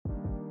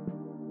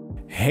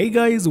Hey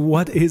guys,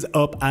 what is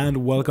up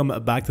and welcome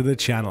back to the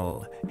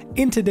channel.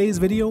 In today's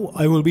video,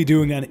 I will be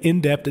doing an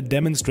in-depth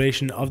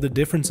demonstration of the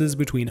differences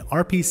between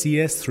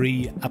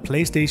RPCS3, a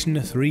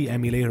PlayStation 3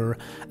 emulator,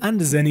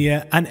 and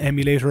Xenia, an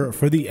emulator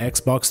for the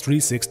Xbox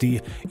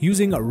 360,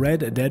 using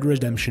Red Dead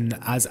Redemption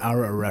as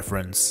our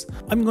reference.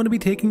 I'm going to be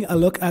taking a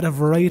look at a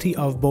variety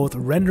of both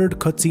rendered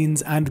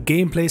cutscenes and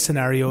gameplay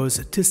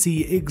scenarios to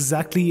see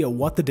exactly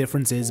what the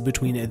difference is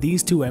between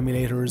these two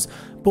emulators,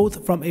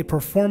 both from a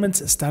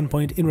performance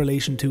standpoint in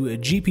relation to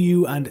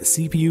GPU and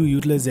CPU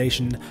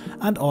utilization,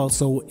 and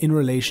also in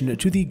relation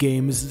to the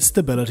game's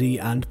stability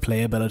and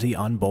playability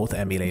on both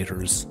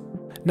emulators.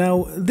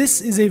 Now,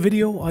 this is a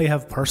video I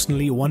have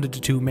personally wanted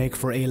to make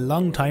for a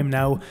long time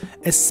now,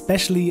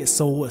 especially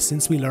so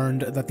since we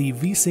learned that the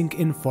VSync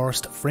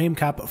enforced frame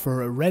cap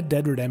for Red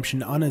Dead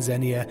Redemption on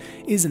Xenia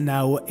is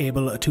now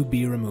able to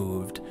be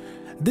removed.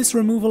 This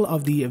removal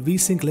of the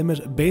VSync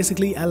limit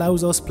basically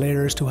allows us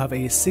players to have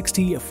a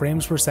 60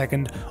 frames per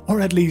second, or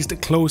at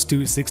least close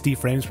to 60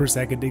 frames per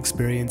second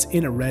experience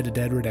in Red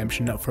Dead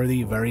Redemption for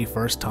the very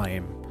first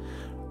time.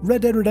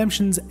 Red Dead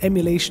Redemption's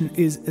emulation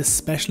is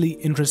especially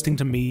interesting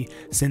to me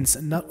since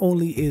not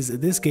only is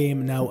this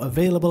game now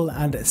available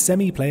and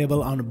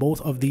semi-playable on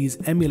both of these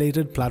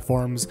emulated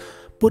platforms,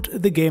 but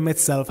the game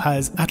itself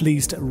has, at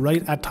least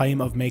right at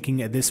time of making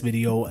this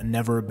video,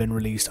 never been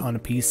released on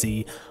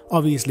PC,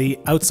 obviously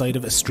outside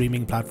of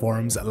streaming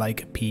platforms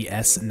like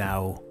PS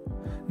Now.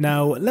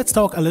 Now, let's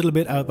talk a little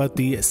bit about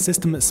the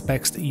system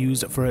specs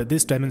used for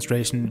this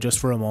demonstration just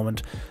for a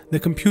moment.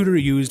 The computer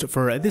used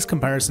for this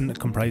comparison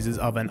comprises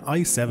of an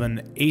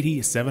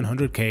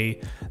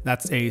i7-8700K,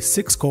 that's a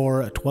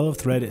 6-core,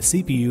 12-thread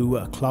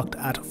CPU clocked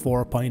at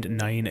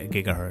 4.9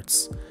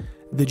 GHz.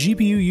 The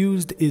GPU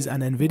used is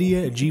an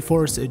NVIDIA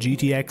GeForce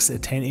GTX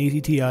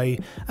 1080 Ti,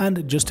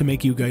 and just to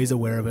make you guys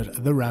aware of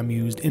it, the RAM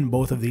used in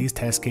both of these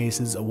test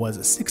cases was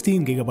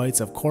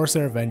 16GB of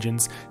Corsair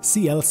Vengeance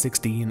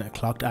CL16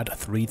 clocked at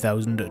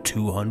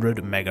 3200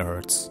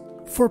 MHz.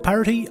 For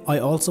parity, I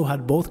also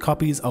had both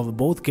copies of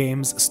both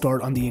games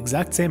stored on the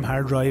exact same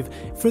hard drive.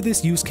 For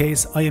this use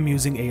case, I am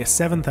using a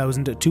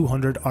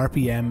 7200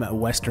 RPM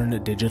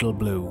Western Digital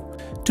Blue.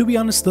 To be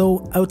honest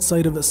though,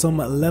 outside of some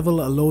level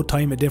load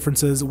time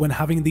differences when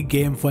having the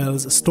game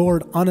files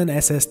stored on an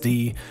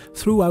SSD,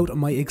 throughout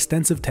my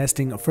extensive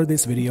testing for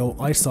this video,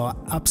 I saw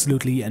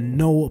absolutely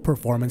no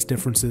performance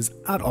differences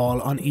at all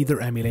on either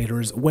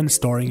emulators when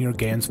storing your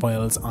games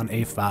files on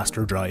a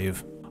faster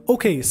drive.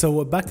 Okay,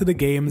 so back to the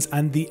games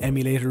and the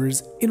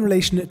emulators. In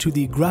relation to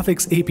the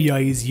graphics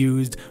APIs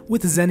used,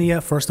 with Xenia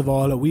first of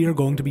all we are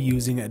going to be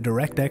using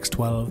DirectX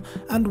 12,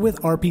 and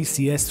with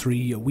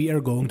RPCS3 we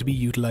are going to be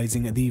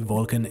utilizing the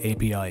Vulkan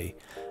API.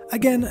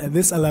 Again,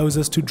 this allows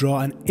us to draw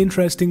an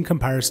interesting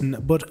comparison,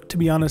 but to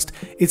be honest,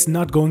 it's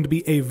not going to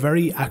be a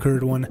very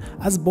accurate one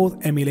as both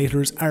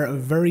emulators are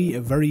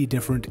very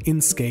different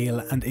in scale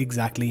and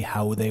exactly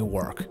how they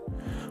work.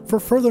 For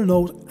further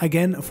note,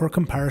 again for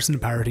comparison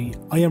parity,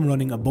 I am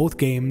running both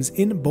games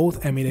in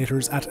both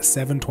emulators at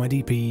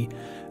 720p.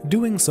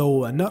 Doing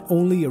so not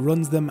only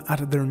runs them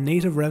at their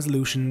native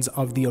resolutions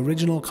of the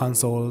original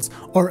consoles,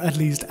 or at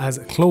least as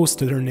close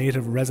to their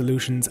native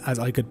resolutions as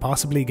I could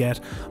possibly get,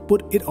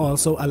 but it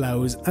also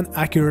allows an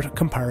accurate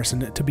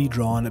comparison to be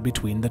drawn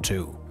between the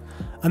two.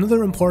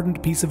 Another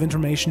important piece of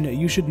information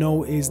you should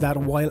know is that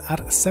while at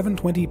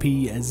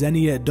 720p,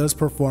 Xenia does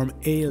perform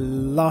a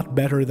lot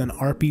better than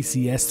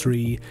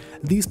RPCS3,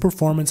 these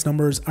performance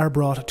numbers are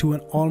brought to an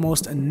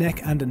almost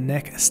neck and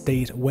neck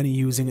state when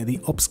using the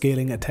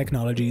upscaling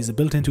technologies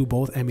built into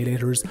both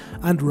emulators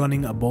and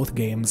running both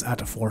games at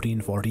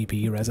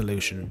 1440p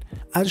resolution.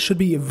 As should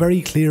be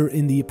very clear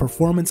in the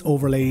performance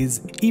overlays,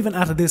 even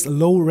at this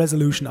low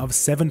resolution of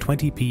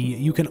 720p,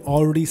 you can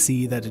already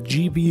see that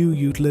GPU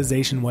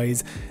utilization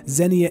wise,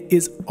 Xenia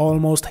is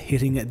almost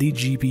hitting the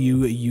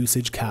GPU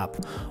usage cap,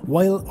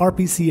 while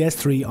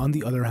RPCS3 on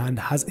the other hand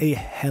has a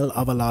hell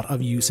of a lot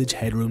of usage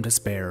headroom to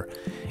spare.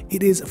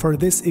 It is for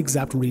this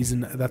exact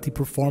reason that the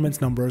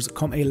performance numbers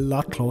come a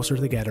lot closer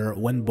together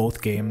when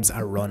both games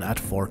are run at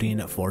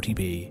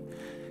 1440p.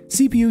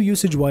 CPU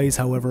usage wise,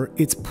 however,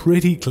 it's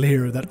pretty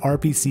clear that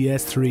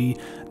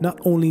RPCS3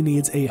 not only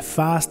needs a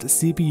fast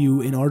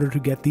CPU in order to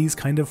get these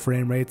kind of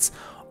frame rates,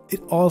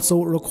 it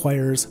also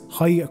requires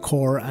high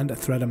core and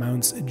thread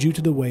amounts due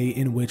to the way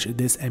in which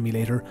this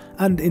emulator,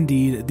 and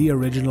indeed the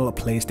original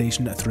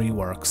PlayStation 3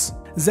 works.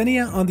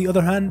 Xenia, on the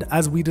other hand,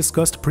 as we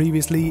discussed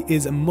previously,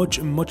 is much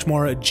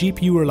more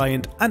GPU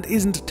reliant and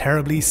isn't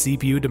terribly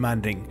CPU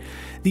demanding.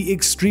 The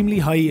extremely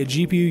high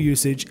GPU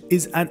usage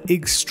is an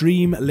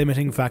extreme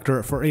limiting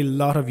factor for a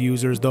lot of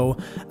users though,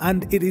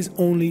 and it is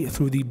only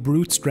through the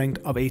brute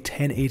strength of a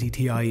 1080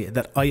 Ti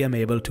that I am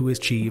able to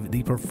achieve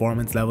the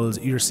performance levels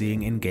you're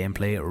seeing in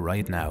gameplay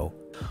right now.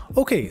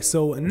 Okay,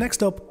 so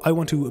next up I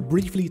want to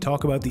briefly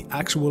talk about the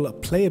actual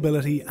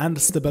playability and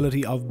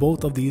stability of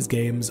both of these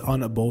games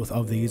on both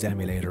of these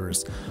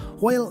emulators.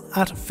 While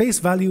at face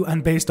value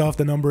and based off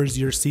the numbers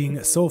you're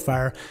seeing so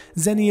far,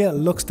 Xenia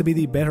looks to be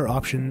the better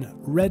option.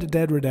 Red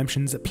Dead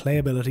Redemption's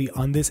playability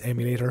on this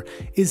emulator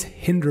is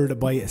hindered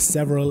by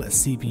several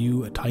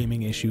CPU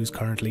timing issues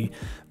currently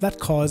that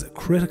cause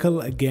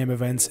critical game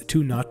events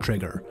to not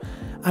trigger.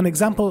 An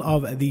example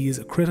of these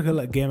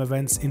critical game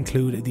events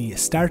include the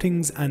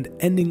startings and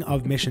ending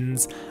of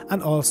missions,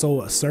 and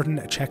also certain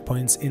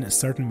checkpoints in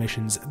certain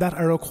missions that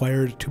are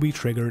required to be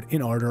triggered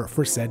in order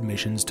for said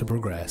missions to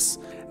progress.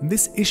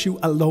 This issue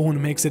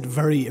alone makes it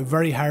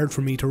very hard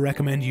for me to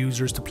recommend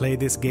users to play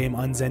this game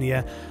on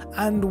Xenia,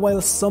 and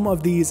while some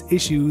of these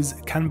issues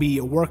can be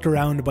worked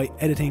around by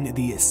editing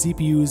the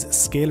CPU's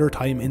scaler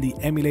time in the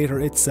emulator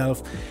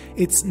itself,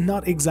 it's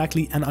not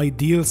exactly an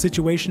ideal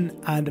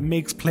situation and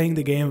makes playing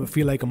the game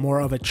feel like more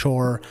of a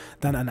chore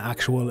than an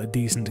actual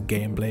decent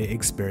gameplay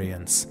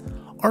experience.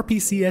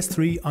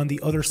 RPCS3 on the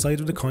other side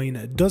of the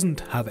coin doesn't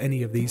have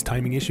any of these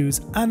timing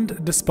issues,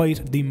 and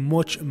despite the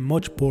much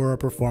poorer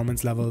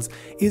performance levels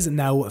is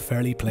now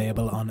fairly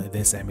playable on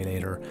this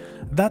emulator.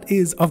 That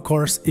is of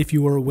course if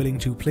you are willing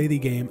to play the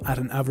game at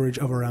an average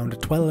of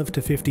around 12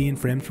 to 15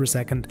 frames per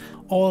second,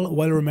 all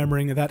while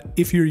remembering that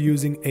if you're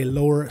using a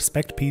lower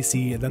spec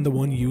PC than the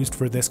one used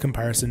for this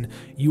comparison,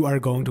 you are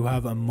going to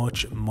have a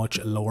much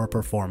lower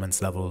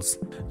performance levels.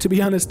 To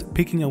be honest,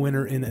 picking a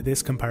winner in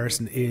this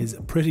comparison is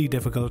pretty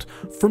difficult.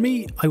 For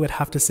me, I would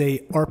have to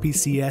say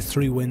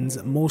RPCS3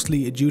 wins,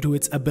 mostly due to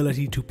its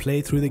ability to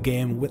play through the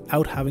game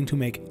without having to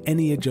make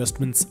any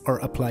adjustments or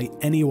apply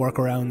any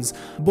workarounds,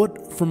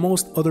 but for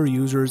most other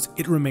users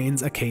it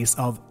remains a case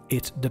of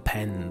it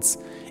depends.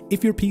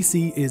 If your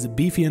PC is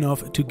beefy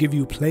enough to give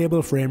you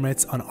playable frame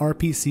rates on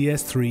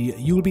RPCS3,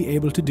 you'll be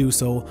able to do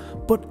so,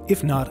 but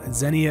if not,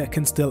 Xenia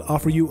can still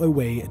offer you a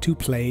way to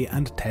play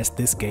and test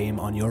this game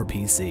on your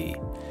PC.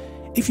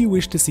 If you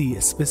wish to see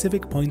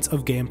specific points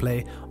of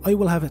gameplay, I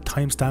will have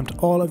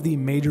timestamped all of the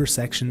major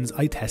sections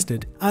I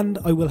tested, and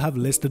I will have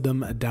listed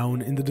them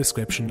down in the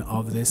description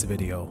of this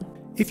video.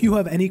 If you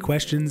have any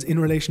questions in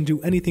relation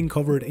to anything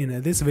covered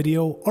in this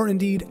video, or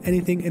indeed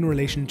anything in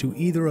relation to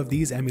either of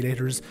these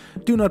emulators,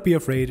 do not be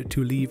afraid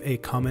to leave a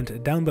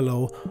comment down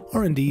below,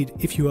 or indeed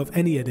if you have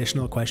any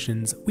additional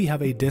questions, we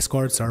have a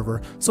Discord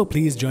server, so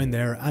please join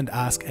there and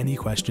ask any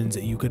questions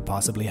that you could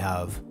possibly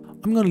have.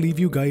 I'm going to leave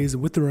you guys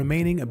with the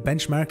remaining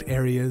benchmarked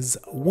areas.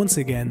 Once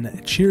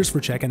again, cheers for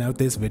checking out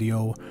this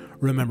video.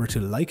 Remember to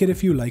like it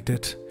if you liked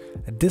it,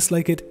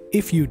 dislike it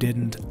if you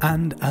didn't,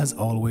 and as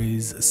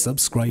always,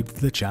 subscribe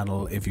to the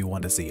channel if you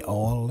want to see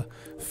all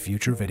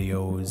future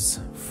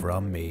videos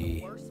from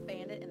me. Worst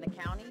bandit in the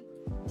county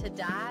to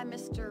die,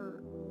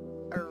 Mr.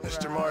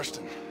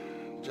 Marston.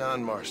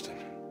 John Marston.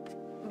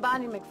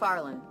 Bonnie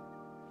Mcfarlane.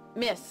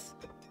 Miss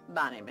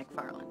Bonnie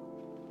Mcfarlane.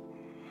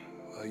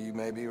 Well, you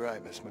may be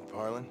right, Miss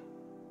Mcfarlane.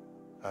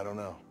 I don't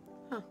know.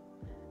 Huh.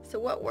 So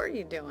what were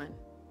you doing?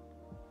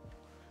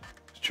 I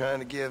was trying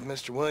to give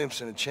Mr.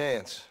 Williamson a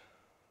chance.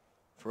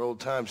 For old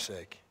time's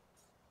sake.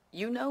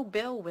 You know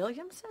Bill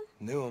Williamson?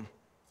 Knew him.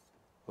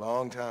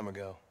 Long time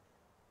ago.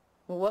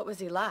 Well, what was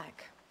he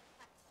like?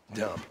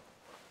 Dumb.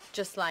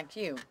 Just like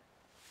you.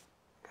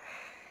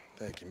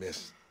 Thank you,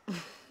 miss.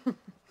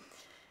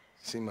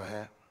 See my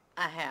hat?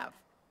 I have.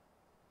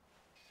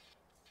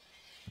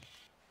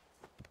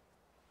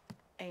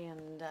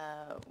 And,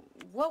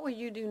 what will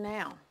you do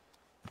now?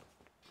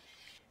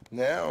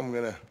 Now I'm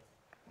gonna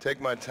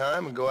take my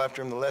time and go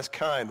after him the less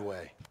kind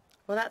way.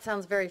 Well, that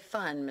sounds very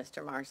fun,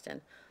 Mr. Marston.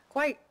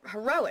 Quite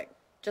heroic,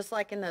 just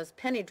like in those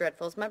penny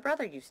dreadfuls my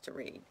brother used to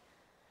read.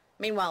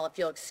 Meanwhile, if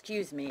you'll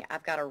excuse me,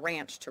 I've got a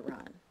ranch to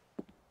run.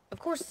 Of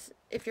course,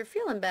 if you're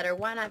feeling better,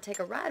 why not take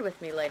a ride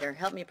with me later,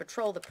 help me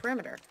patrol the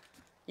perimeter?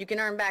 You can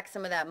earn back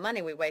some of that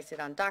money we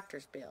wasted on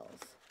doctor's bills.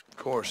 Of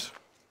course.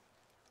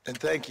 And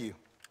thank you.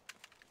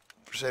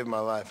 For saving my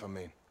life, I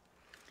mean.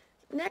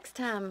 Next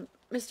time,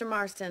 Mr.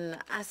 Marston,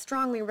 I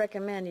strongly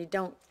recommend you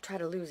don't try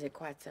to lose it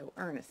quite so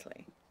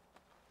earnestly.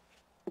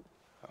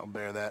 I'll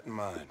bear that in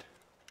mind.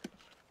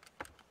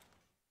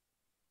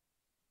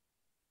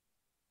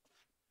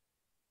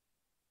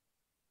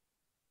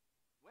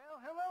 Well,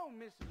 hello,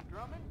 Mrs.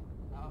 Drummond.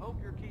 I hope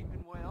you're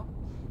keeping well.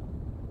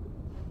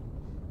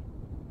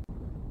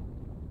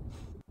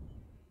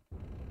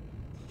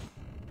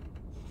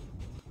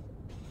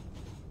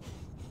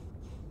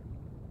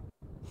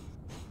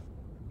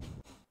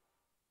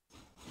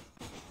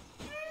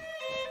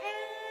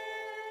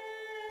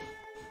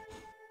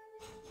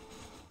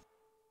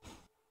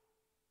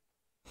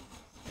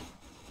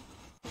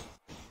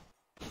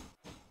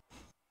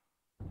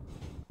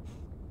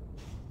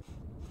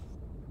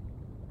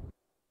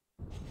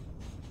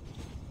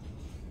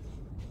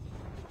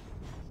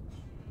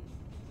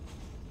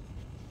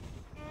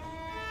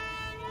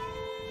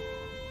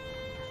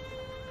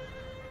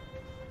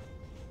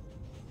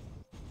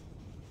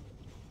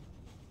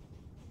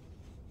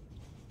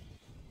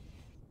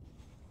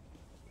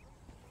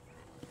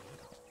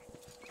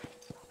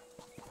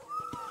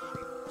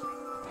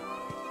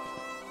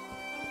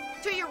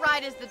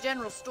 right is the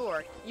general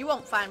store. You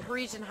won't find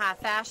Parisian high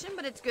fashion,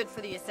 but it's good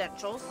for the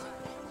essentials.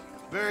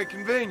 Very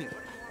convenient.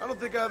 I don't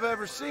think I've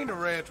ever seen a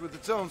ranch with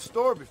its own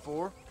store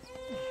before.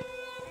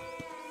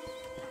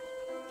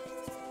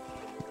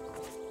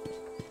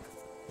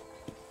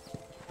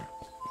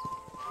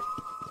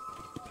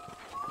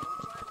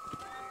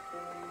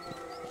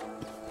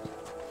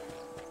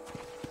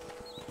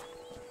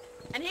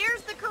 And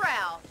here's the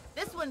corral.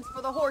 This one's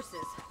for the horses.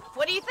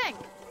 What do you think?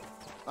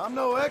 I'm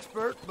no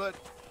expert, but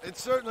it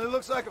certainly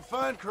looks like a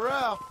fine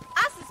corral.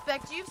 I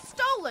suspect you've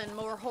stolen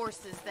more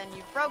horses than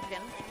you've broken.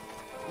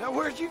 Now,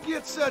 where'd you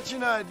get such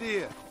an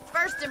idea?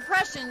 First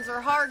impressions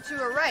are hard to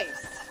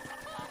erase.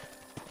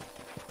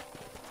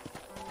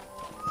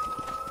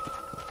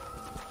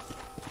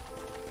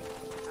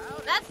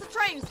 That's the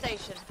train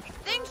station.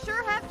 Things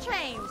sure have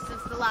changed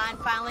since the line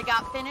finally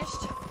got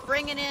finished,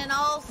 bringing in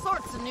all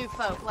sorts of new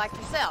folk like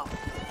yourself.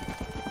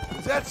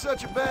 Is that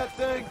such a bad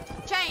thing?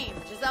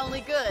 Change is only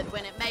good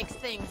when it makes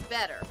things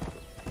better.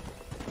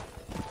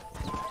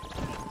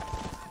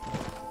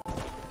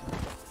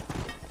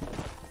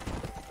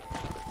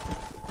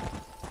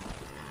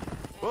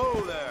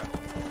 Whoa there.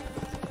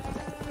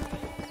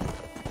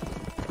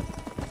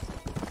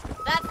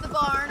 That's the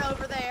barn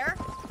over there.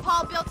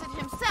 Paul built it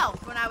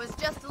himself when I was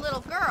just a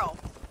little girl.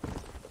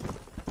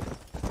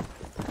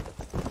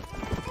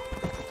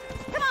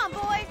 Come on,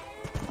 boy.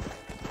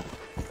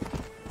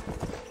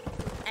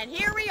 And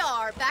here we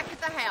are, back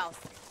at the house.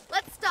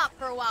 Let's stop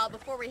for a while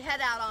before we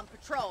head out on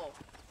patrol.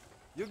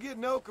 You'll get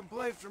no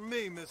complaints from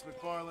me, Miss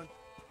Mcfarlane.